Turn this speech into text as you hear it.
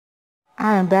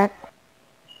I am back.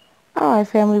 Alright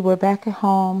family, we're back at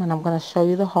home and I'm going to show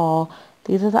you the haul.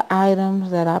 These are the items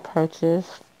that I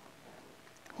purchased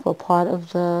for part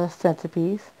of the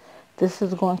centerpiece. This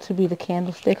is going to be the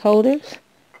candlestick holders.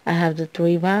 I have the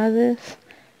 3 vases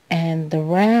and the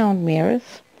round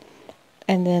mirrors.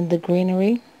 And then the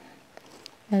greenery,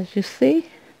 as you see,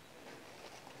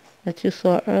 that you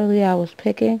saw earlier I was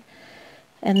picking.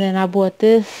 And then I bought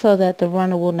this so that the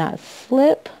runner will not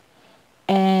slip.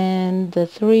 And the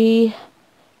 3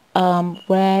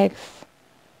 rags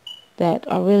that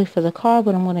are really for the car,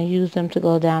 but I'm going to use them to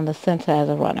go down the center as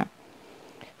a runner.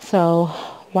 So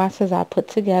watch as I put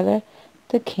together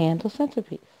the candle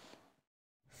centerpiece.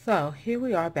 So here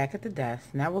we are back at the desk.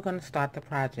 Now we're going to start the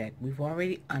project. We've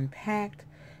already unpacked.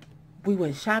 We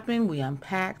went shopping, we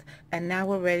unpacked, and now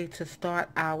we're ready to start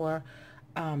our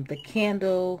the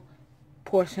candle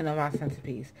portion of our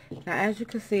centerpiece. Now as you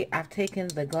can see, I've taken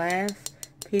the glass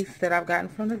piece that I've gotten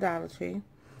from the Dollar Tree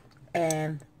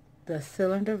and the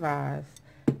cylinder vase,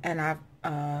 and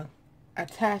I've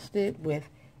attached it with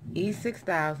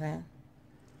E6000.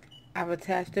 I've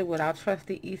attached it with our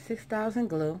trusty E6000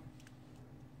 glue.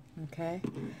 Okay,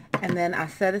 and then I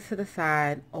set it to the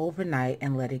side overnight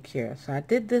and let it cure. So I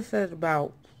did this at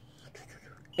about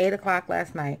 8 o'clock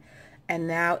last night, and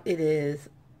now it is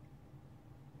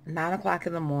 9 o'clock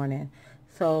in the morning.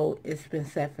 So it's been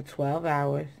set for 12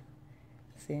 hours.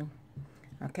 See?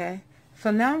 Okay,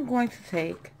 so now I'm going to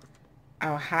take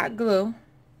our hot glue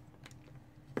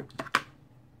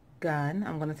gun.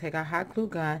 I'm going to take our hot glue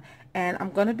gun, and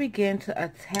I'm going to begin to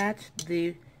attach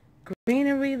the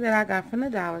greenery that I got from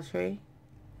the Dollar Tree.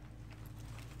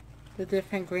 The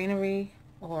different greenery,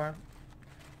 or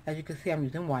as you can see I'm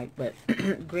using white, but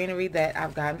greenery that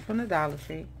I've gotten from the Dollar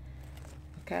Tree.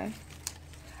 Okay,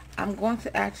 I'm going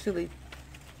to actually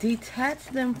detach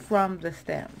them from the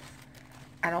stems.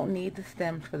 I don't need the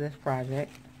stems for this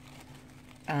project.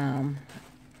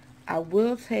 I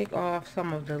will take off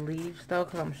some of the leaves though,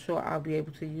 because I'm sure I'll be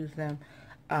able to use them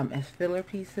as filler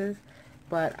pieces.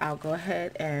 But I'll go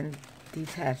ahead and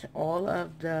detach all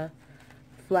of the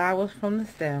flowers from the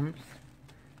stems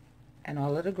and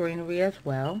all of the greenery as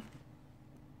well.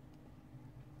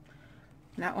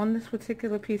 Now on this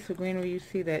particular piece of greenery, you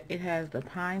see that it has the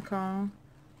pine cone.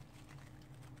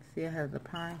 See, it has the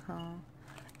pine cone.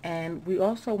 And we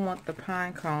also want the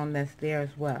pine cone that's there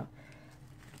as well.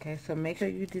 Okay, so make sure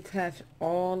you detach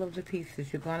all of the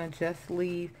pieces. You're going to just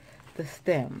leave the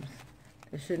stems.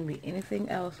 There shouldn't be anything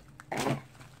else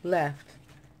left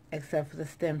except for the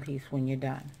stem piece when you're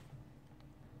done.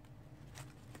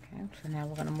 Okay, so now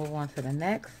we're going to move on to the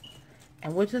next,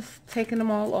 and we're just taking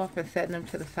them all off and setting them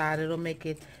to the side. It'll make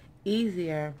it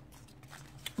easier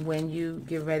when you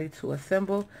get ready to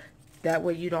assemble. That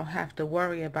way you don't have to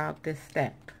worry about this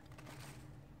step.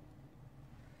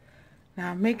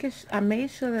 Now I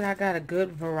made sure that I got a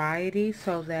good variety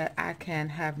so that I can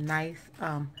have nice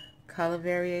color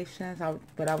variations,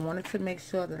 but I wanted to make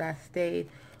sure that I stayed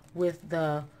with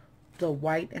the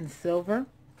white and silver.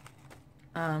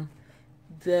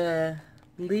 The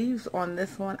leaves on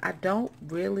this one, I don't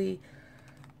really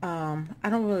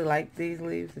like these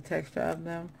leaves, the texture of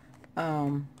them.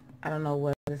 I don't know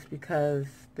whether it's because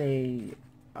they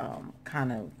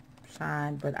kind of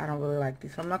shine, but I don't really like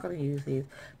these, so I'm not going to use these.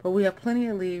 But we have plenty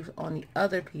of leaves on the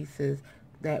other pieces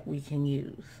that we can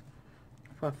use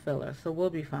for filler, so we'll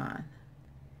be fine.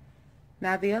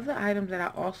 Now the other item that I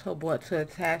also bought to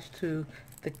attach to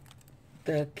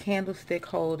the candlestick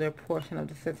holder portion of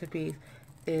the centerpiece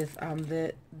is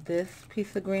this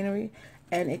piece of greenery,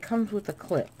 and it comes with a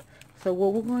clip. So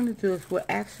what we're going to do is we're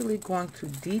actually going to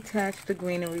detach the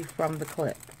greenery from the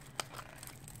clip.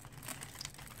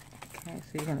 Okay, so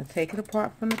you're going to take it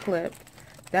apart from the clip.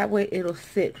 That way it'll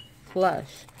sit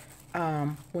flush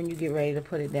when you get ready to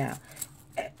put it down.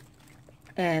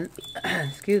 And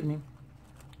excuse me,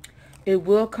 it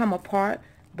will come apart,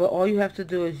 but all you have to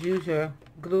do is use your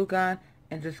glue gun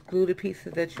and just glue the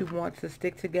pieces that you want to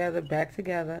stick together back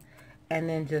together, and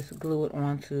then just glue it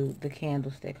onto the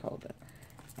candlestick holder.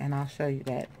 And I'll show you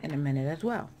that in a minute as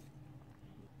well.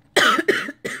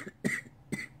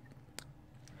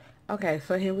 Okay,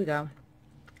 so here we go.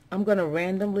 I'm going to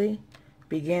randomly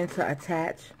begin to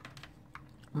attach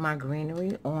my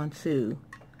greenery onto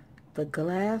the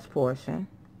glass portion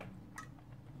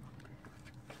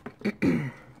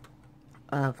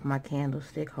of my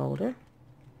candlestick holder.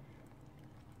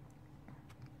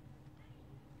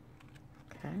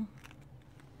 Okay.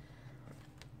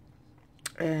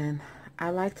 And I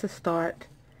like to start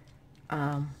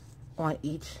on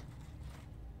each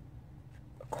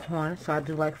corner. So I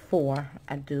do like 4.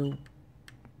 I do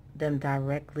them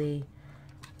directly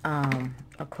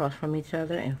across from each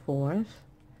other in 4s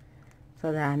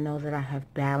so that I know that I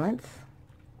have balance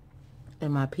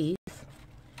in my piece.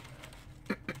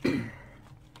 Okay.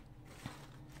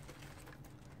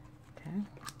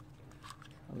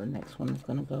 So the next one is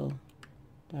going to go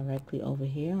directly over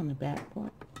here on the back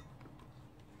part.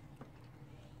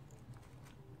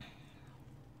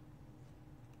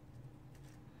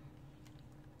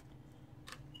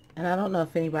 And I don't know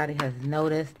if anybody has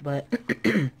noticed, but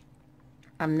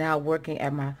I'm now working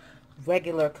at my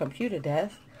regular computer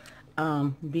desk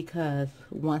because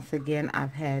once again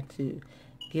I've had to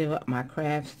give up my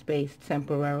craft space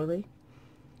temporarily.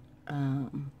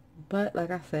 But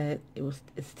like I said,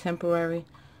 it's temporary,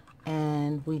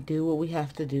 and we do what we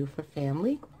have to do for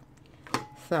family.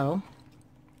 So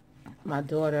my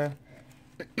daughter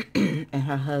and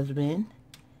her husband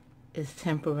is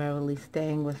temporarily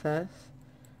staying with us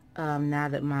now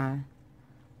that my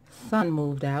son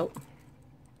moved out,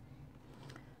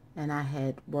 and I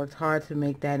had worked hard to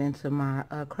make that into my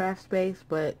craft space,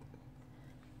 but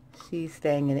she's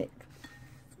staying in it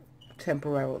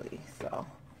temporarily. So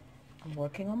I'm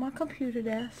working on my computer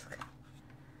desk.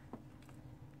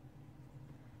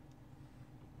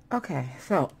 Okay,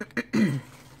 so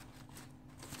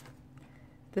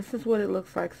this is what it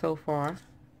looks like so far.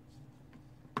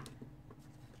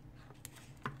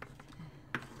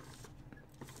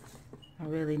 I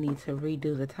really need to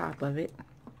redo the top of it,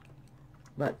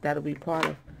 but that'll be part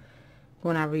of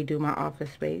when I redo my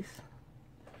office space.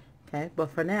 Okay, but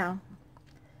for now,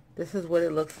 this is what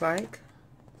it looks like.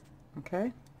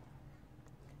 Okay,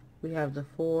 we have the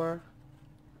 4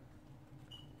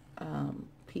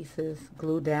 pieces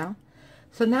glued down.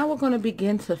 So now we're going to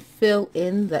begin to fill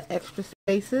in the extra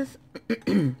spaces.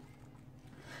 And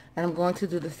I'm going to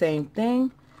do the same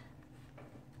thing.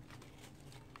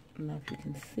 I don't know if you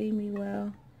can see me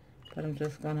well, but I'm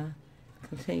just going to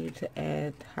continue to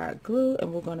add hot glue,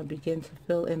 and we're going to begin to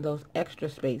fill in those extra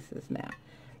spaces now.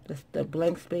 The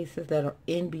blank spaces that are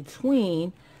in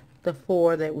between the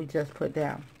 4 that we just put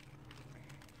down.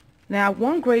 Now,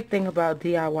 one great thing about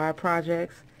DIY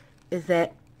projects is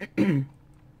that you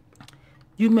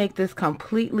make this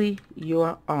completely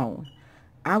your own.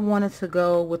 I wanted to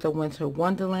go with a winter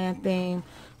wonderland theme,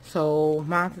 so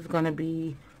mine is going to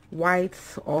be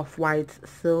whites, off-whites,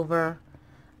 silver.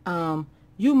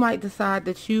 You might decide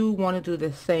that you want to do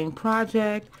the same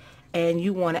project and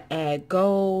you want to add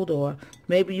gold, or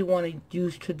maybe you want to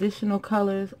use traditional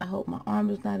colors. I hope my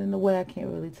arm is not in the way, I can't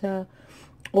really tell.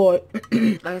 Or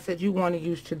like I said, you want to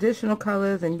use traditional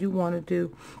colors and you want to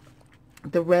do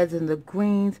the reds and the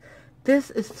greens. This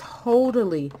is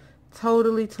totally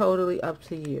up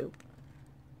to you.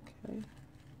 Okay.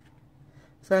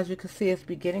 So as you can see, it's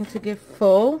beginning to get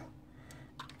full.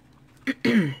 Let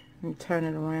me turn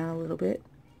it around a little bit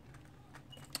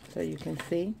so you can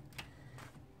see.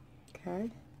 Okay.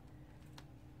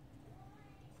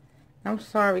 I'm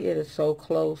sorry it is so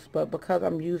close, but because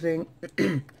I'm using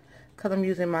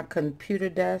my computer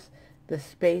desk, the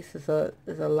space is a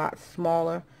lot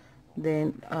smaller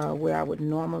than where I would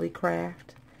normally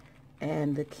craft,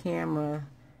 and the camera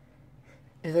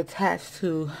is attached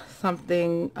to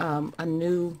something, a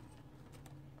new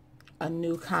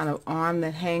kind of arm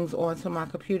that hangs onto my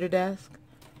computer desk,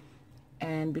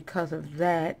 and because of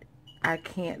that I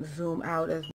can't zoom out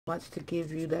as much to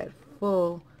give you that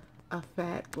full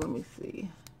effect. Let me see.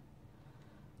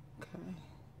 Okay,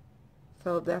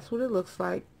 so that's what it looks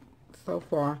like so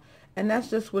far. And that's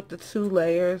just with the 2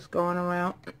 layers going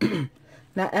around.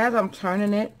 Now, as I'm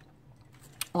turning it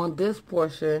on this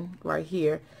portion right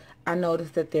here, I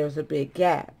noticed that there's a big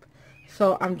gap.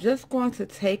 So I'm just going to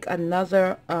take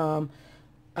another of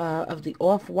the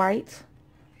off-white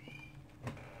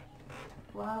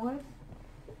flowers,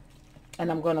 and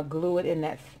I'm going to glue it in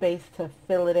that space to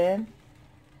fill it in,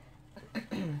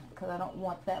 because I don't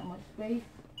want that much space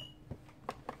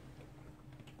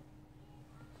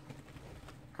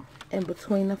in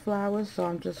between the flowers. So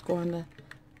I'm just going to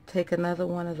take another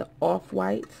one of the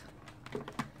off-whites,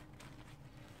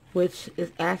 which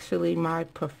is actually my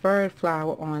preferred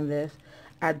flower on this.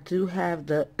 I do have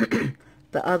the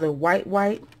the other white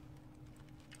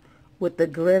with the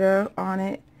glitter on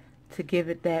it to give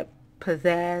it that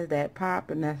pizzazz, that pop,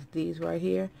 and that's these right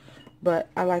here. But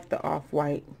I like the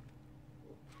off-white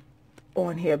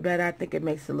on here better. I think it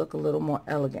makes it look a little more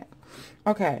elegant.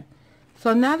 Okay,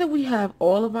 so now that we have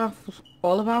all of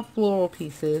our floral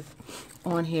pieces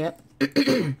on here,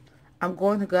 I'm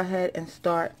going to go ahead and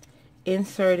start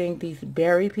inserting these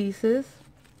berry pieces.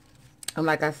 And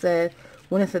like I said,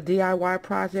 when it's a DIY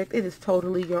project, it is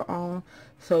totally your own,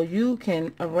 so you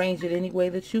can arrange it any way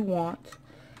that you want.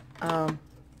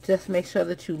 Just make sure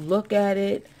that you look at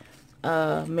it,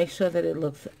 make sure that it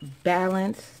looks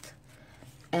balanced,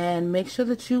 and make sure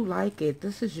that you like it.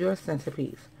 This is your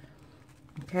centerpiece,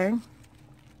 okay?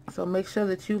 So make sure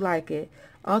that you like it.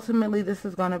 Ultimately, this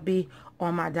is going to be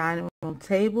on my dining room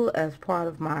table as part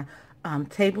of my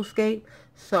tablescape.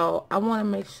 So I want to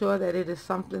make sure that it is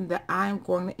something that I'm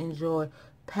going to enjoy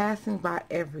passing by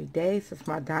every day, since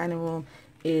my dining room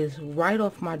is right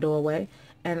off my doorway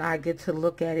and I get to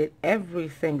look at it every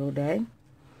single day.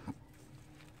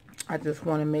 I just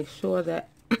want to make sure that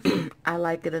I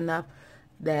like it enough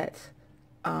that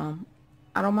I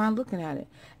don't mind looking at it.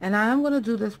 And I am going to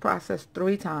do this process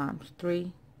three times.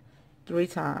 Three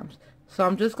times. So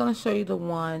I'm just going to show you the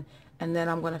one, and then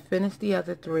I'm going to finish the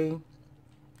other three.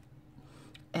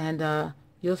 And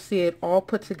you'll see it all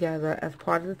put together as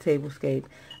part of the tablescape.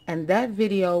 And that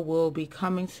video will be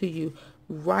coming to you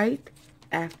right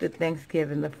after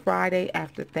Thanksgiving, the Friday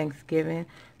after Thanksgiving.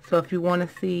 So if you want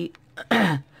to see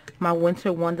my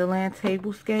Winter Wonderland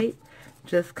tablescape,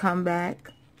 just come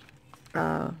back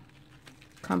to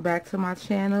my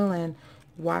channel and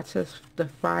watch us the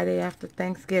Friday after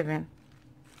Thanksgiving,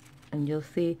 and you'll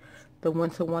see the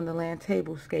Winter Wonderland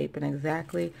tablescape and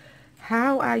exactly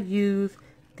how I use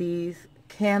these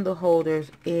candle holders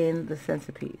in the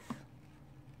centerpiece.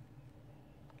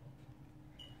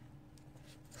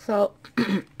 So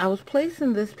I was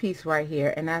placing this piece right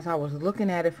here, and as I was looking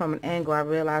at it from an angle, I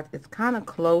realized it's kind of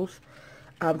close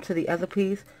to the other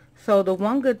piece. So the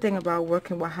one good thing about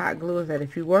working with hot glue is that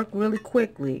if you work really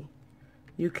quickly,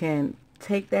 you can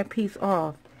take that piece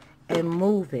off and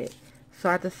move it. So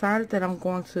I decided that I'm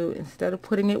going to, instead of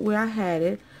putting it where I had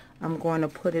it, I'm going to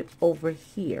put it over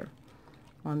here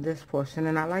on this portion.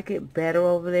 And I like it better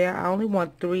over there. I only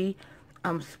want 3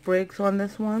 sprigs on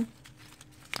this one,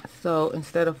 so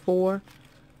instead of 4.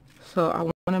 So I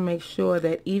want to make sure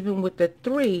that even with the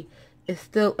 3, it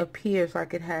still appears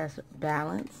like it has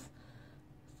balance.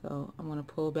 So I'm going to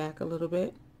pull back a little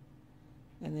bit,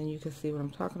 and then you can see what I'm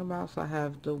talking about. So I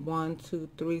have the 1, 2,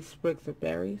 3 sprigs of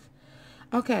berries.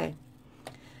 Okay,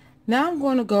 now I'm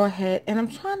going to go ahead, and I'm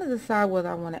trying to decide whether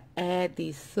I want to add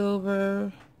these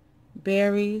silver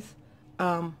berries.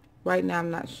 Right now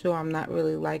I'm not sure. I'm not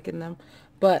really liking them,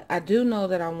 but I do know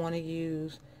that I want to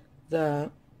use the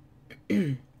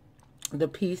the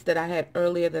piece that I had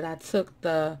earlier that I took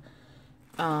the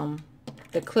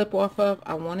clip off of.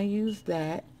 I want to use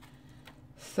that.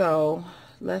 So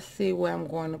let's see where I'm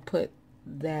going to put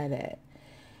that at.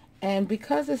 And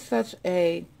because it's such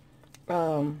a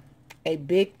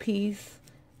big piece,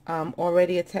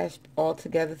 already attached all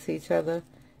together to each other.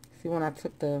 See, when I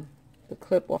took the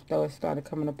clip off, though, it started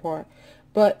coming apart.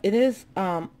 But it is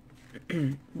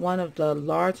one of the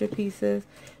larger pieces.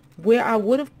 Where I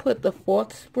would have put the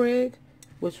 4th sprig,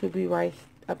 which would be right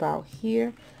about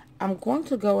here, I'm going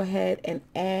to go ahead and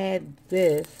add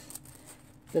the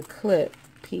clip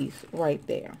piece right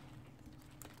there.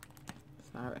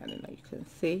 Sorry, I didn't know you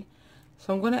couldn't see.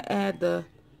 So I'm going to add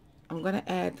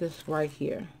this right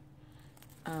here.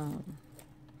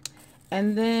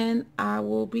 And then I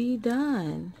will be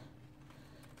done.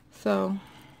 So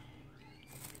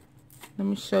let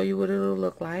me show you what it'll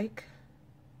look like.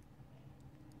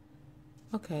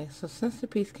 Okay, so since the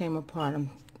piece came apart,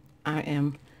 I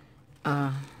am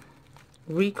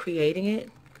recreating it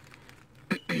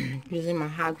using my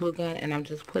hot glue gun, and I'm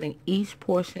just putting each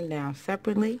portion down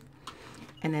separately,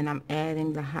 and then I'm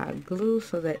adding the hot glue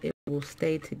so that it will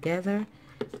stay together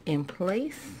in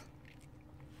place.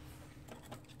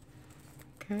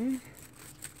 Okay,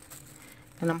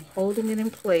 and I'm holding it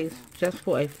in place just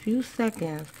for a few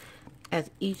seconds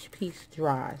as each piece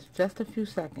dries. Just a few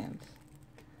seconds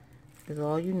is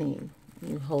all you need.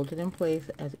 You hold it in place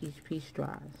as each piece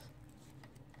dries.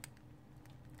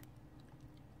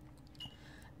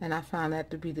 And I found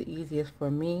that to be the easiest for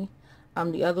me.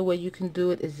 The other way you can do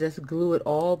it is just glue it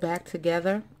all back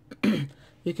together.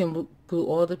 You can glue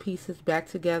all the pieces back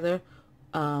together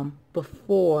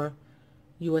before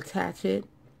you attach it,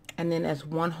 and then as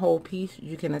one whole piece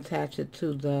you can attach it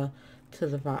to the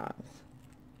vase.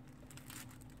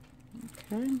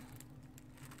 Okay,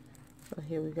 so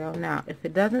here we go. Now if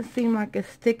it doesn't seem like it's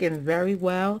sticking very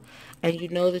well and you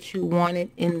know that you want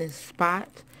it in this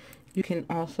spot, you can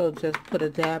also just put a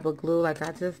dab of glue like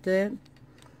I just did.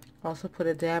 Also put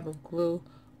a dab of glue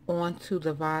onto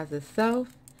the vase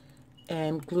itself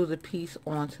and glue the piece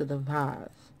onto the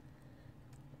vase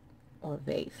or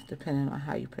vase, depending on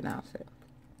how you pronounce it.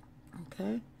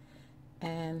 Okay,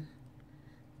 and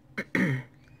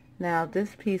now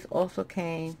this piece also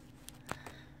came,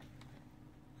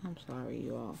 I'm sorry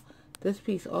you all, this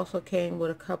piece also came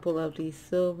with a couple of these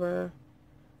silver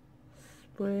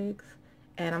sprigs,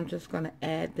 and I'm just going to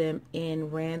add them in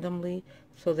randomly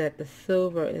so that the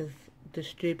silver is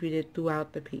distributed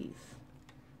throughout the piece.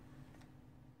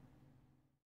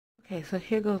 Okay, so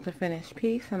here goes the finished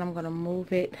piece, and I'm going to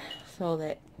move it so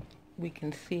that we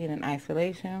can see it in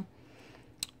isolation.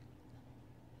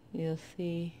 You'll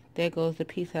see there goes the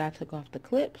piece that I took off the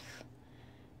clips.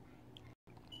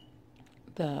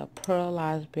 The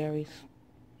pearlized berry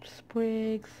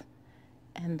sprigs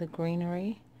and the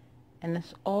greenery, and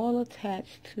it's all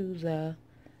attached to the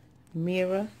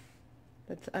mirror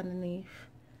that's underneath.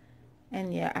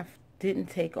 And yeah, I didn't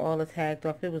take all the tags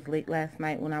off. It was late last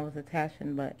night when I was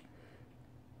attaching, but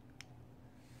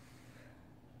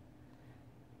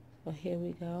so here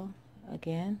we go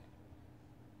again.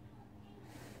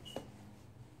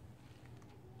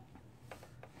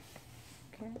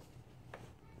 Okay,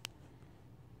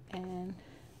 and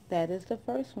that is the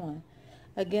first one.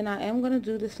 Again, I am going to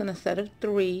do this in a set of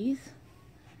 3s.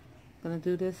 I'm going to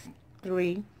do this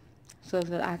 3 so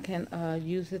that I can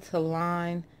use it to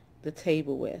line the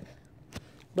table with.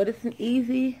 But it's an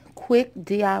easy, quick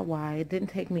DIY. It didn't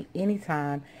take me any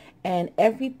time. And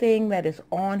everything that is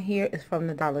on here is from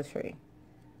the Dollar Tree.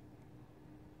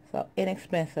 So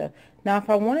inexpensive. Now if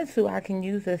I wanted to, I can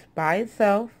use this by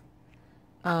itself.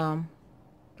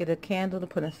 Get a candle to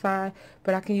put inside.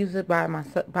 But I can use it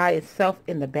by itself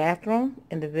in the bathroom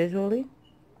individually.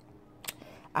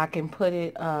 I can put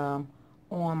it on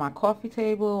my coffee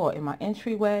table or in my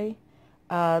entryway.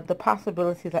 The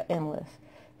possibilities are endless.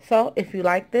 So if you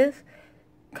like this,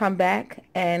 come back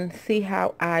and see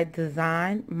how I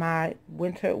design my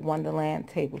Winter Wonderland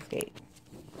tablescape.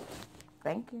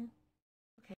 Thank you.